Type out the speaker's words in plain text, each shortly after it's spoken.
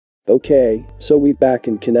Okay, so we back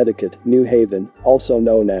in Connecticut, New Haven, also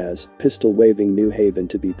known as Pistol-Waving New Haven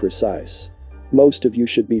to be precise. Most of you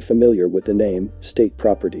should be familiar with the name State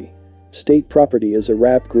Property. State Property is a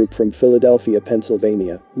rap group from Philadelphia,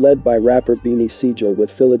 Pennsylvania, led by rapper Beanie Sigel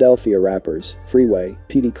with Philadelphia rappers Freeway,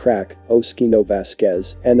 Petey Crack, O-skeeno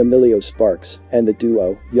Vasquez, and Omillio Sparks, and the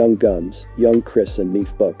duo Young Guns, Young Chris and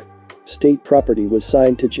Neef Buck. State Property was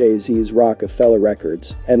signed to Jay-Z's Roc-A-Fella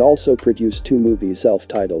Records and also produced 2 movies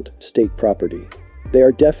self-titled State Property. They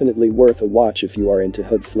are definitely worth a watch if you are into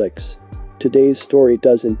hood flicks. Today's story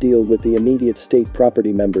doesn't deal with the immediate State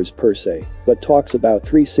Property members per se, but talks about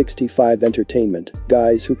 365 Entertainment,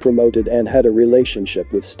 guys who promoted and had a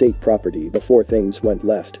relationship with State Property before things went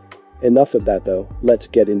left. Enough of that though, let's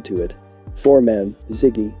get into it. 4 men,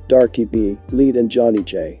 Ziggy, Darkie B, Leat and Johnny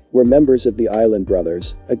J, were members of the Island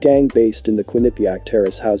Brothers, a gang based in the Quinnipiac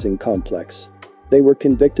Terrace housing complex. They were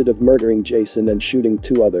convicted of murdering Jason and shooting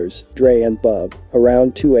 2 others, Drey and Bub,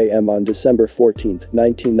 around 2 a.m. on December 14,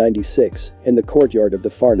 1996, in the courtyard of the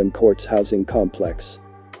Farnam Courts housing complex.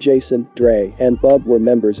 Jason, Drey, and Bub were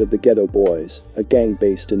members of the Ghetto Boys, a gang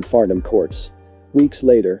based in Farnam Courts. Weeks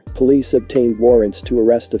later, police obtained warrants to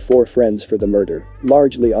arrest the 4 friends for the murder,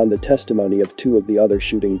 largely on the testimony of 2 of the other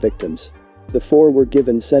shooting victims. The 4 were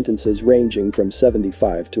given sentences ranging from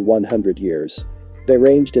 75 to 100 years. They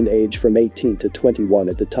ranged in age from 18 to 21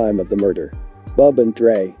 at the time of the murder. Bub and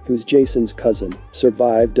Drey, who's Jason's cousin,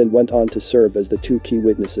 survived and went on to serve as the 2 key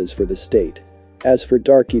witnesses for the state. As for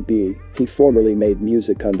Darkie B, he formerly made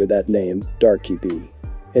music under that name, Darkie B.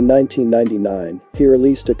 In 1999, he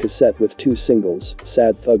released a cassette with 2 singles,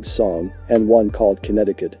 Sad Thug's Song, and one called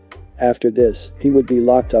Connecticut. After this, he would be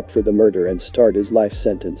locked up for the murder and start his life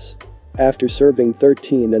sentence. After serving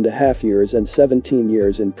 13.5 years and 17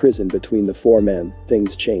 years in prison between the 4 men,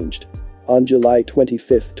 things changed. On July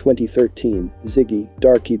 25, 2013, Ziggy,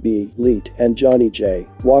 Darkie B, Leat, and Johnny J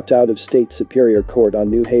walked out of State Superior Court on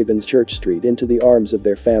New Haven's Church Street into the arms of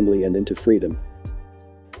their family and into freedom.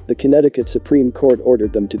 The Connecticut Supreme Court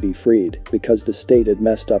ordered them to be freed because the state had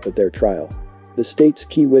messed up at their trial. The state's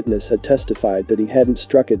key witness had testified that he hadn't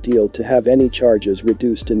struck a deal to have any charges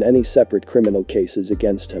reduced in any separate criminal cases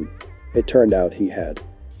against him. It turned out he had.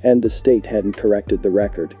 And the state hadn't corrected the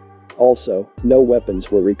record. Also, no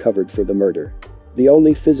weapons were recovered for the murder. The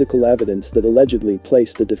only physical evidence that allegedly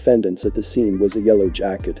placed the defendants at the scene was a yellow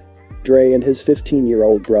jacket. Drey and his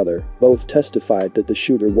 15-year-old brother both testified that the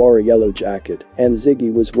shooter wore a yellow jacket, and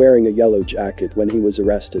Ziggy was wearing a yellow jacket when he was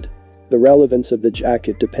arrested. The relevance of the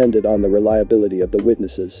jacket depended on the reliability of the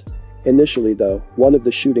witnesses. Initially though, one of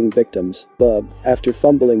the shooting victims, Bub, after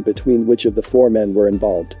fumbling between which of the 4 men were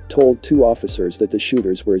involved, told 2 officers that the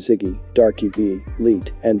shooters were Ziggy, Darkie B,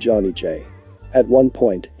 Leat, and Johnny J. At one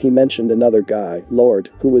point, he mentioned another guy, Lord,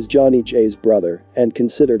 who was Johnny J's brother and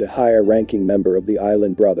considered a higher-ranking member of the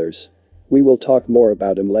Island Brothers. We will talk more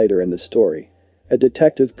about him later in the story. A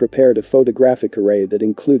detective prepared a photographic array that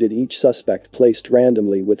included each suspect placed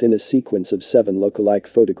randomly within a sequence of 7 look-alike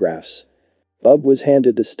photographs. Bub was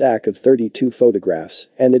handed the stack of 32 photographs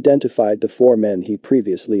and identified the 4 men he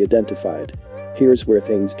previously identified. Here's where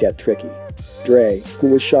things get tricky. Drey, who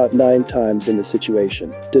was shot 9 times in the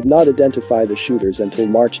situation, did not identify the shooters until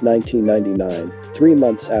March 1999, 3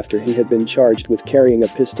 months after he had been charged with carrying a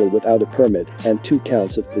pistol without a permit and 2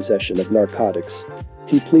 counts of possession of narcotics.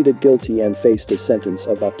 He pleaded guilty and faced a sentence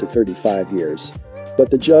of up to 35 years. But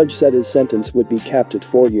the judge said his sentence would be capped at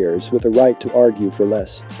 4 years with a right to argue for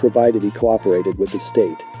less, provided he cooperated with the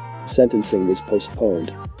state. Sentencing was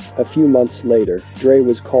postponed. A few months later, Drey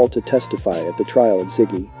was called to testify at the trial of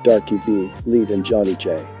Ziggy, Darkie B, Leat and Johnny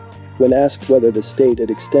J. When asked whether the state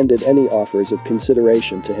had extended any offers of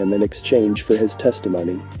consideration to him in exchange for his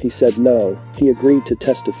testimony, he said no, he agreed to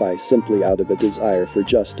testify simply out of a desire for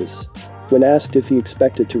justice. When asked if he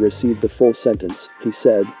expected to receive the full sentence, he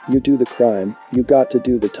said, "You do the crime, you got to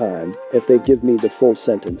do the time, if they give me the full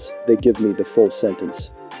sentence, they give me the full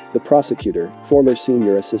sentence." The prosecutor, former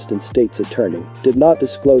senior assistant state's attorney, did not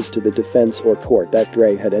disclose to the defense or court that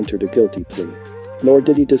Drey had entered a guilty plea. Nor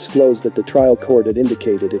did he disclose that the trial court had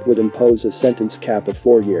indicated it would impose a sentence cap of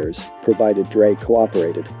 4 years, provided Drey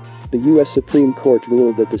cooperated. The U.S. Supreme Court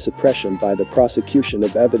ruled that the suppression by the prosecution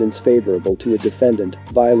of evidence favorable to a defendant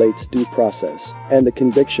violates due process, and the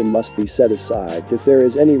conviction must be set aside if there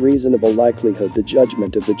is any reasonable likelihood the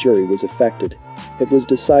judgment of the jury was affected. It was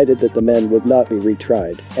decided that the men would not be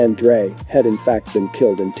retried, and Drey had in fact been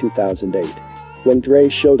killed in 2008. When Drey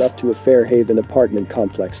showed up to a Fairhaven apartment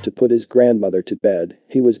complex to put his grandmother to bed,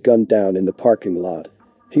 he was gunned down in the parking lot.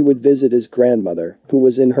 He would visit his grandmother, who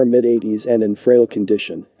was in her mid-80s and in frail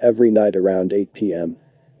condition, every night around 8 p.m.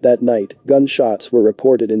 That night, gunshots were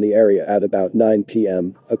reported in the area at about 9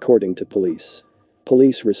 p.m., according to police.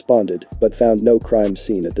 Police responded, but found no crime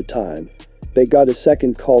scene at the time. They got a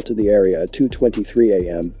second call to the area at 2:23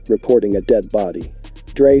 a.m., reporting a dead body.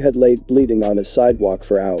 Drey had laid bleeding on a sidewalk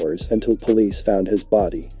for hours until police found his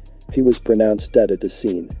body. He was pronounced dead at the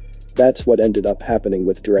scene. That's what ended up happening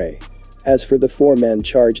with Drey. As for the 4 men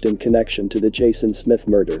charged in connection to the Jason Smith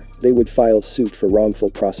murder, they would file suit for wrongful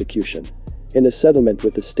prosecution. In a settlement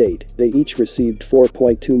with the state, they each received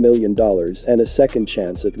 $4.2 million and a second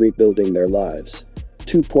chance at rebuilding their lives.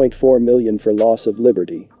 $2.4 million for loss of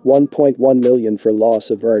liberty, $1.1 million for loss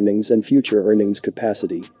of earnings and future earnings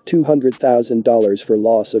capacity, $200,000 for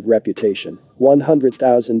loss of reputation,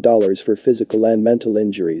 $100,000 for physical and mental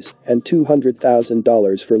injuries, and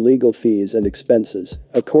 $200,000 for legal fees and expenses,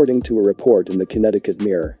 according to a report in the Connecticut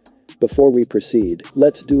Mirror. Before we proceed,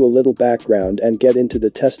 let's do a little background and get into the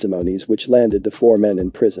testimonies which landed the 4 men in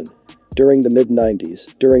prison. During the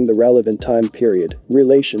mid-90s, during the relevant time period,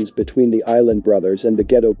 relations between the Island Brothers and the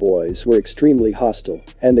Ghetto Boys were extremely hostile,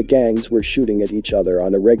 and the gangs were shooting at each other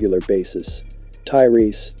on a regular basis.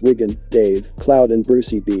 Tyrese, Wigan, Dave, Cloud and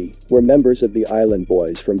Brucey B were members of the Island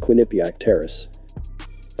Boys from Quinnipiac Terrace.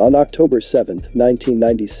 On October 7,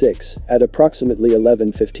 1996, at approximately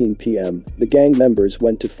 11:15 p.m., the gang members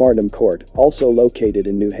went to Farnam Court, also located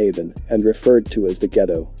in New Haven, and referred to as the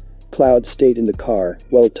Ghetto. Cloud stayed in the car,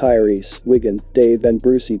 while Tyrese, Wigan, Dave and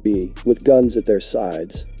Brucey B, with guns at their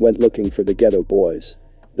sides, went looking for the Ghetto Boys.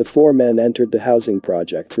 The 4 men entered the housing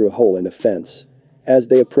project through a hole in a fence. As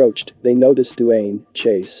they approached, they noticed Duane,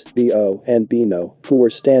 Chase, B.O. and Bino, who were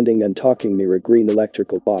standing and talking near a green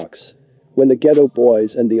electrical box. When the Ghetto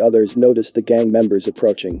Boys and the others noticed the gang members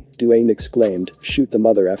approaching, Duane exclaimed, "Shoot the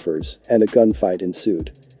mother effers," and a gunfight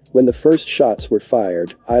ensued. When the first shots were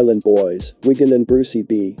fired, Island Boys, Wigan and Brucey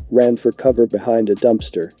B, ran for cover behind a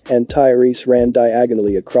dumpster, and Tyrese ran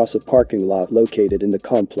diagonally across a parking lot located in the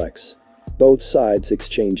complex. Both sides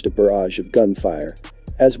exchanged a barrage of gunfire.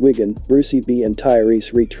 As Wigan, Brucey B and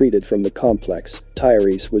Tyrese retreated from the complex,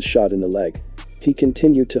 Tyrese was shot in the leg. He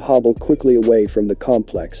continued to hobble quickly away from the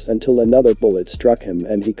complex until another bullet struck him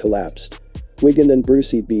and he collapsed. Wigan and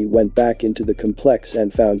Brucey B went back into the complex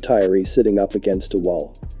and found Tyrese sitting up against a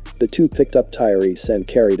wall. The two picked up Tyrese and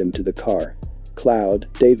carried him to the car. Cloud,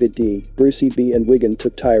 David D, Brucey B and Wigan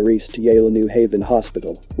took Tyrese to Yale New Haven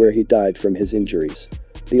Hospital, where he died from his injuries.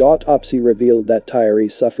 The autopsy revealed that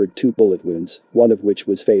Tyrese suffered 2 bullet wounds, one of which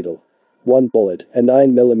was fatal. One bullet, a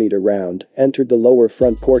 9mm round, entered the lower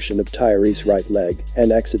front portion of Tyrese's right leg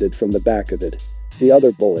and exited from the back of it. The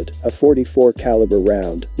other bullet, a .44 caliber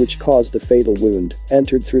round, which caused the fatal wound,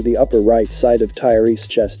 entered through the upper right side of Tyrese's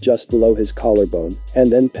chest just below his collarbone,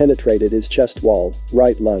 and then penetrated his chest wall,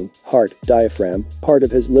 right lung, heart, diaphragm, part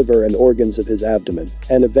of his liver and organs of his abdomen,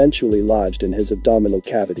 and eventually lodged in his abdominal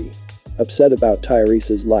cavity. Upset about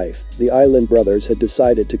Tyrese's life, the Island Brothers had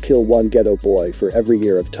decided to kill 1 Ghetto Boy for every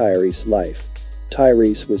year of Tyrese's life.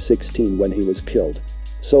 Tyrese was 16 when he was killed.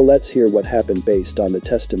 So let's hear what happened based on the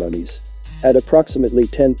testimonies. At approximately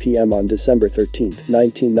 10 p.m. on December 13,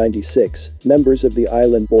 1996, members of the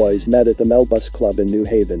Island Boys met at the Melbus Club in New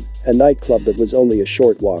Haven, a nightclub that was only a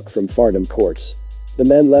short walk from Farnam Courts. The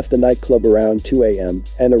men left the nightclub around 2 a.m.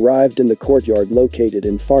 and arrived in the courtyard located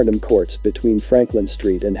in Farnam Courts between Franklin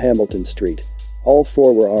Street and Hamilton Street. All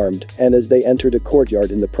 4 were armed, and as they entered a courtyard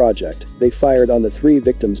in the project, they fired on the 3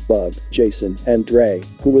 victims Bub, Jason, and Drey,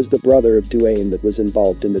 who was the brother of Duane that was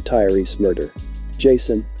involved in the Tyrese murder.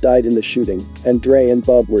 Jason died in the shooting, and Drey and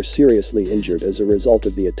Bub were seriously injured as a result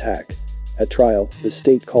of the attack. At trial, the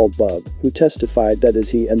state called Bub, who testified that as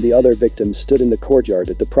he and the other victims stood in the courtyard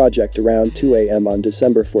at the project around 2 a.m. on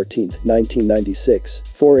December 14, 1996,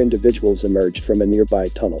 4 individuals emerged from a nearby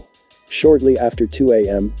tunnel. Shortly after 2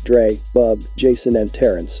 a.m., Drey, Bub, Jason and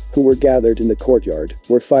Terrence, who were gathered in the courtyard,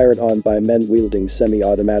 were fired on by men wielding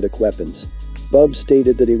semi-automatic weapons. Bub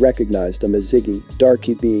stated that he recognized them as Ziggy,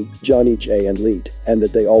 Darkie B, Johnny J and Leat, and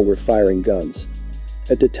that they all were firing guns.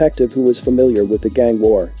 A detective who was familiar with the gang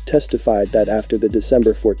war testified that after the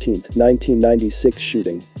December 14, 1996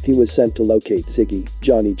 shooting, he was sent to locate Ziggy,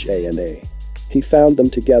 Johnny J and A. He found them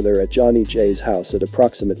together at Johnny J's house at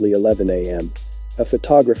approximately 11 a.m. A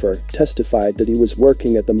photographer testified that he was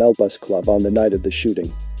working at the Melbus Club on the night of the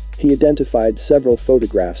shooting. He identified several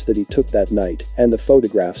photographs that he took that night, and the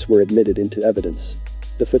photographs were admitted into evidence.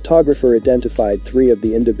 The photographer identified 3 of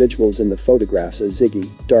the individuals in the photographs as Ziggy,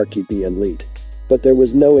 Darkie B and Leat. But there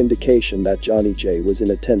was no indication that Johnny J was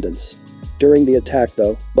in attendance. During the attack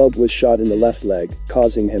though, Bub was shot in the left leg,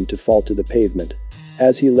 causing him to fall to the pavement.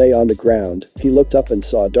 As he lay on the ground, he looked up and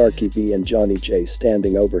saw Darkie B and Johnny J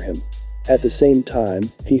standing over him. At the same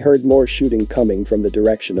time, he heard more shooting coming from the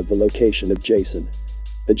direction of the location of Jason.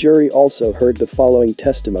 The jury also heard the following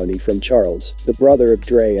testimony from Charles, the brother of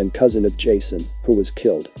Drey and cousin of Jason, who was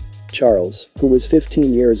killed. Charles, who was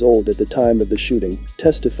 15 years old at the time of the shooting,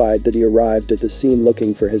 testified that he arrived at the scene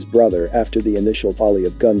looking for his brother after the initial volley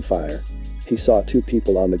of gunfire. He saw two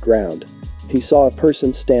people on the ground. He saw a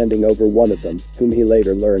person standing over one of them, whom he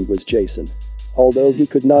later learned was Jason. Although he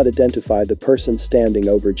could not identify the person standing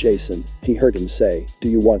over Jason, he heard him say, "Do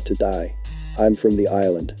you want to die? I'm from the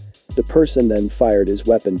island." The person then fired his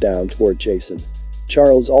weapon down toward Jason.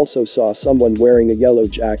 Charles also saw someone wearing a yellow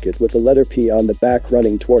jacket with the letter P on the back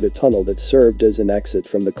running toward a tunnel that served as an exit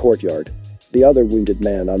from the courtyard. The other wounded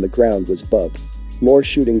man on the ground was Bub. More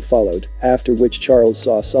shooting followed, after which Charles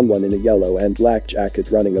saw someone in a yellow and black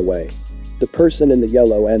jacket running away. The person in the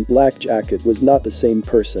yellow and black jacket was not the same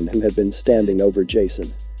person who had been standing over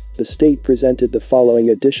Jason. The state presented the following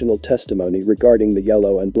additional testimony regarding the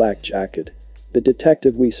yellow and black jacket. The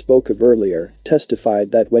detective we spoke of earlier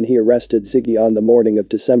testified that when he arrested Ziggy on the morning of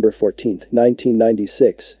December 14,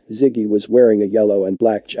 1996, Ziggy was wearing a yellow and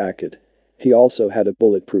black jacket. He also had a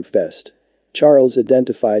bulletproof vest. Charles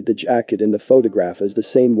identified the jacket in the photograph as the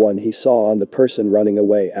same one he saw on the person running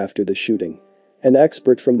away after the shooting. An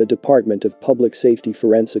expert from the Department of Public Safety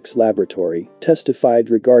Forensics Laboratory testified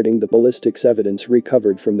regarding the ballistics evidence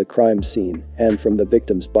recovered from the crime scene and from the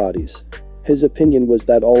victims' bodies. His opinion was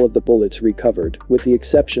that all of the bullets recovered, with the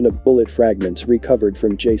exception of bullet fragments recovered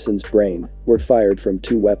from Jason's brain, were fired from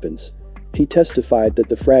two weapons. He testified that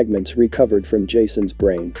the fragments recovered from Jason's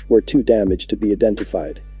brain were too damaged to be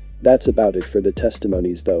identified. That's about it for the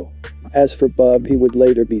testimonies though. As for Bub, he would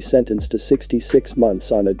later be sentenced to 66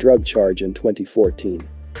 months on a drug charge in 2014.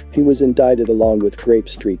 He was indicted along with Grape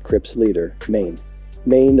Street Crips leader, Maine.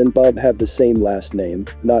 Maine and Bub have the same last name,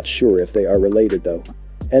 not sure if they are related though.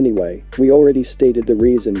 Anyway, we already stated the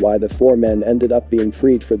reason why the four men ended up being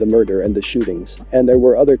freed for the murder and the shootings, and there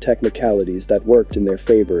were other technicalities that worked in their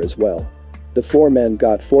favor as well. The four men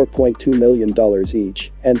got $4.2 million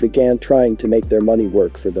each and began trying to make their money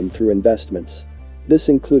work for them through investments. This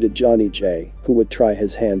included Johnny J, who would try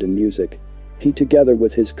his hand in music. He, together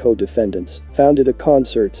with his co-defendants, founded a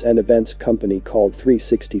concerts and events company called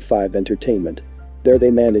 365 Entertainment. There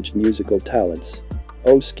they managed musical talents.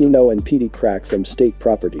 O-skeeno and Petey Crack from State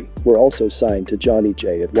Property were also signed to Johnny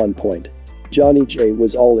J at one point. Johnny J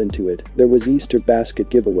was all into it. There was Easter basket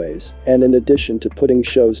giveaways, and in addition to putting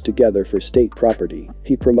shows together for State Property,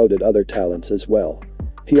 he promoted other talents as well.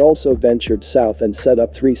 He also ventured south and set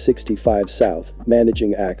up 365 South,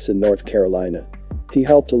 managing acts in North Carolina. He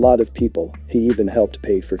helped a lot of people, he even helped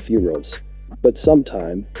pay for funerals. But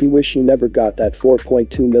sometime, he wished he never got that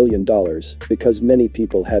 $4.2 million because many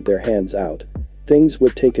people had their hands out. Things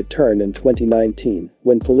would take a turn in 2019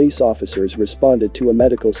 when police officers responded to a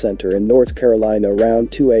medical center in North Carolina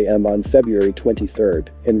around 2 a.m. on February 23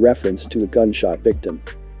 in reference to a gunshot victim.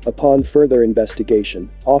 Upon further investigation,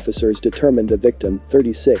 officers determined the victim,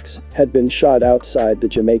 36, had been shot outside the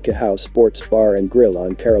Jamaica House Sports Bar and Grill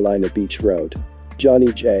on Carolina Beach Road.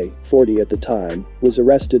 Johnny J, 40 at the time, was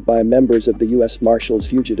arrested by members of the U.S. Marshals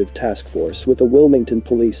Fugitive Task Force with the Wilmington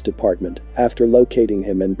Police Department after locating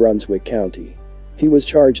him in Brunswick County. He was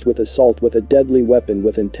charged with assault with a deadly weapon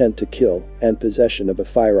with intent to kill and possession of a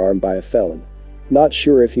firearm by a felon. Not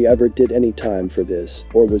sure if he ever did any time for this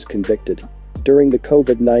or was convicted. During the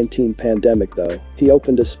COVID-19 pandemic though, he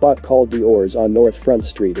opened a spot called Dior's on North Front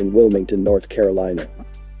Street in Wilmington, North Carolina.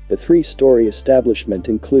 The three-story establishment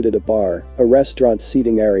included a bar, a restaurant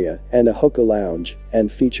seating area, and a hookah lounge,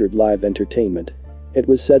 and featured live entertainment. It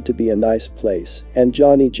was said to be a nice place, and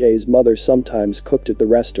Johnny J's mother sometimes cooked at the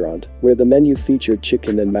restaurant, where the menu featured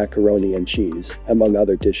chicken and macaroni and cheese, among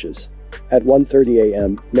other dishes. At 1:30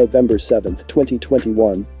 a.m., November 7,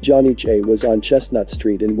 2021, Johnny J was on Chestnut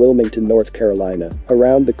Street in Wilmington, North Carolina,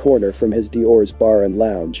 around the corner from his Dior's bar and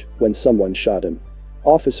lounge, when someone shot him.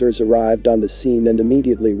 Officers arrived on the scene and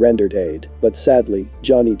immediately rendered aid, but sadly,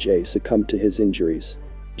 Johnny J succumbed to his injuries.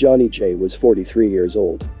 Johnny J was 43 years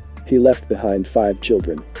old. He left behind 5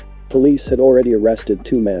 children. Police had already arrested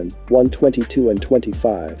 2 men, one 22 and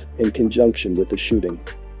 25, in conjunction with the shooting.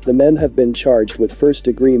 The men have been charged with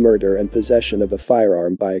first-degree murder and possession of a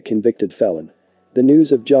firearm by a convicted felon. The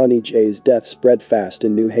news of Johnny J's death spread fast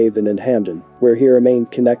in New Haven and Hamden, where he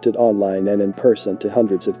remained connected online and in person to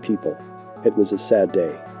hundreds of people. It was a sad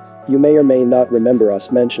day. You may or may not remember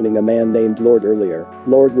us mentioning a man named Lord earlier.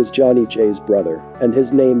 Lord was Johnny J's brother, and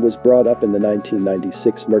his name was brought up in the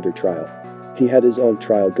 1996 murder trial. He had his own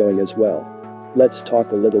trial going as well. Let's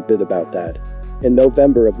talk a little bit about that. In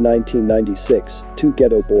November of 1996, two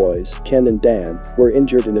Ghetto boys, Ken and Dan, were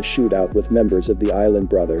injured in a shootout with members of the Island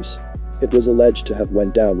Brothers. It was alleged to have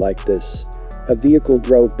went down like this. A vehicle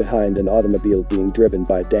drove behind an automobile being driven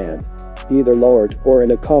by Dan. Either Lord or an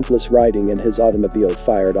accomplice riding in his automobile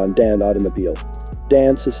fired on Dan automobile.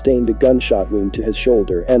 Dan sustained a gunshot wound to his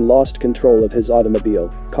shoulder and lost control of his automobile,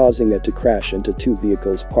 causing it to crash into two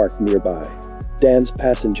vehicles parked nearby. Dan's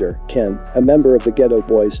passenger, Ken, a member of the Ghetto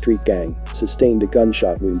Boys street gang, sustained a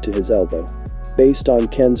gunshot wound to his elbow. Based on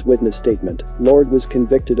Ken's witness statement, Lord was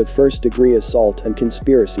convicted of first-degree assault and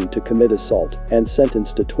conspiracy to commit assault and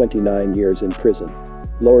sentenced to 29 years in prison.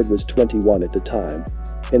 Lord was 21 at the time.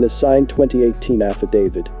 In a signed 2018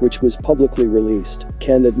 affidavit, which was publicly released,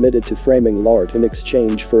 Ken admitted to framing Lord in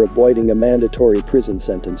exchange for avoiding a mandatory prison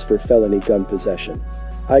sentence for felony gun possession.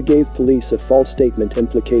 I gave police a false statement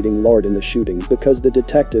implicating Lord in the shooting because the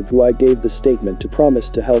detective who I gave the statement to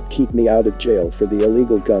promised to help keep me out of jail for the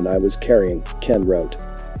illegal gun I was carrying, Ken wrote.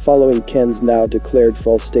 Following Ken's now declared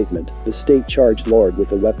false statement, the state charged Lord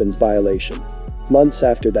with a weapons violation. Months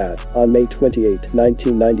after that, on May 28,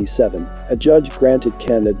 1997, a judge granted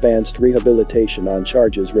Ken advanced rehabilitation on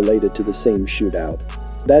charges related to the same shootout.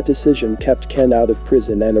 That decision kept Ken out of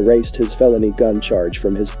prison and erased his felony gun charge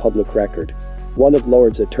from his public record. One of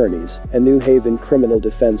Lord's attorneys, a New Haven criminal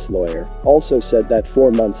defense lawyer, also said that 4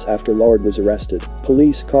 months after Lord was arrested,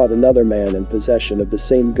 police caught another man in possession of the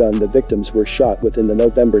same gun the victims were shot with in the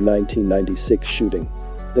November 1996 shooting.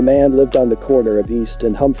 The man lived on the corner of East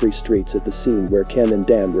and Humphrey Streets at the scene where Ken and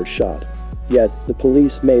Dan were shot. Yet, the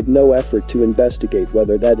police made no effort to investigate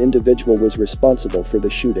whether that individual was responsible for the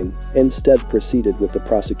shooting, instead proceeded with the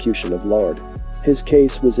prosecution of Lord. His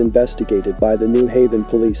case was investigated by the New Haven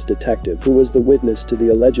police detective who was the witness to the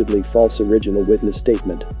allegedly false original witness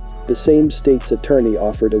statement. The same state's attorney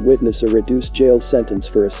offered a witness a reduced jail sentence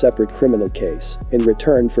for a separate criminal case, in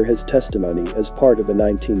return for his testimony as part of a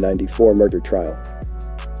 1994 murder trial.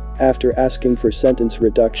 After asking for sentence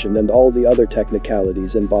reduction and all the other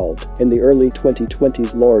technicalities involved, in the early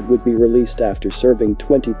 2020s Lord would be released after serving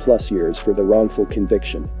 20+ years for the wrongful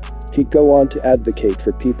conviction. He'd go on to advocate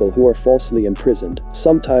for people who are falsely imprisoned,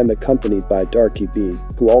 sometime accompanied by Darkie B,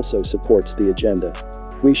 who also supports the agenda.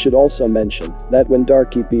 We should also mention that when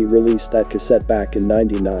Darkie B released that cassette back in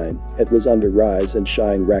 '99, it was under Rise and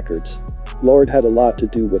Shine Records. Lord had a lot to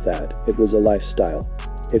do with that. It was a lifestyle.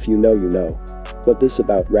 If you know, you know. But this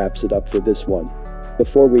about wraps it up for this one.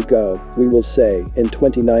 Before we go, we will say, in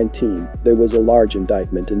 2019, there was a large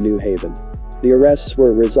indictment in New Haven. The arrests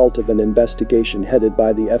were a result of an investigation headed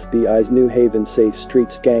by the FBI's New Haven Safe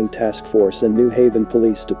Streets Gang Task Force and New Haven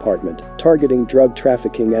Police Department, targeting drug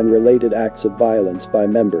trafficking and related acts of violence by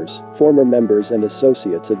members, former members and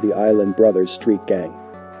associates of the Island Brothers street gang.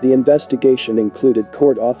 The investigation included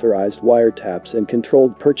court-authorized wiretaps and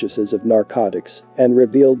controlled purchases of narcotics, and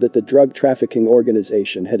revealed that the drug trafficking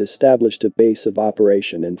organization had established a base of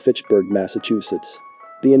operation in Fitchburg, Massachusetts.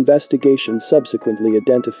 The investigation subsequently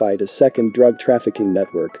identified a second drug trafficking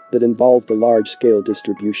network that involved the large-scale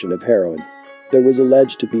distribution of heroin. There was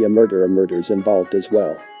alleged to be a murder or murders involved as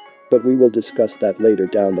well. But we will discuss that later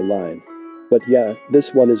down the line. But yeah,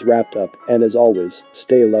 this one is wrapped up, and as always,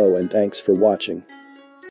 stay low and thanks for watching.